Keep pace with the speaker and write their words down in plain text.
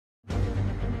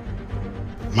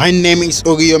My name is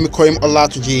Oriyomi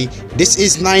Olatuji. This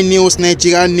is 9 News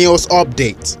Nigeria News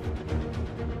Update.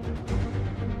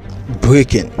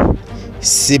 Breaking: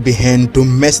 CBN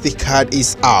domestic card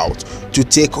is out to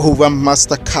take over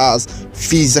MasterCard's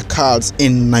Visa cards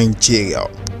in Nigeria.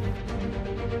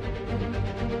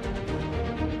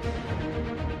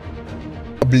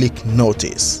 Public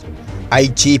notice: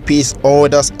 IGP's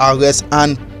orders arrest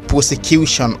and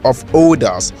prosecution of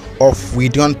holders of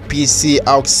withdrawn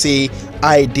PCRC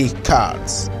ID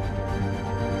cards.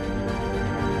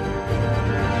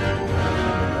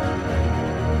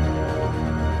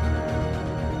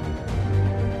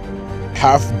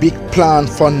 Have big plan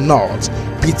for North,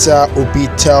 Peter Obi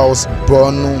tells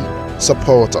Borno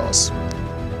supporters.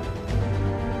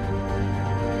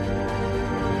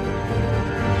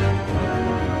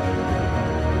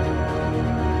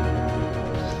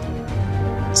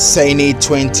 Senate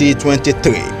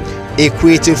 2023: a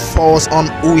creative force on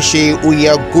Uche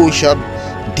Uyagusha,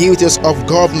 duties of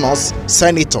governors,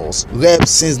 senators,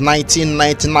 reps since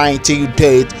 1999 till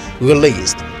date,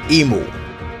 released. Imo.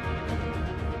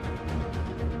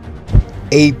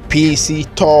 APC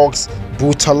talks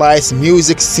brutalized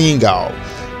music singer,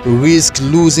 risk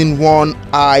losing one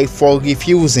eye for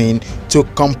refusing to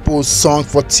compose song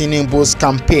for Tinubu's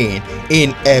campaign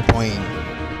in Ebonyi.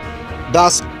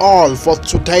 That's all for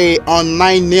today on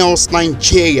 9 News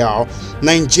Nigeria,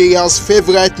 Nigeria's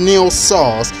favorite news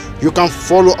source. You can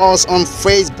follow us on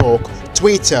Facebook,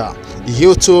 Twitter,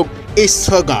 YouTube,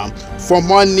 Instagram. For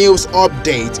more news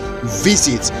updates,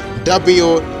 visit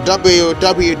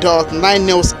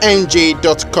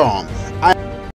www.9newsnj.com.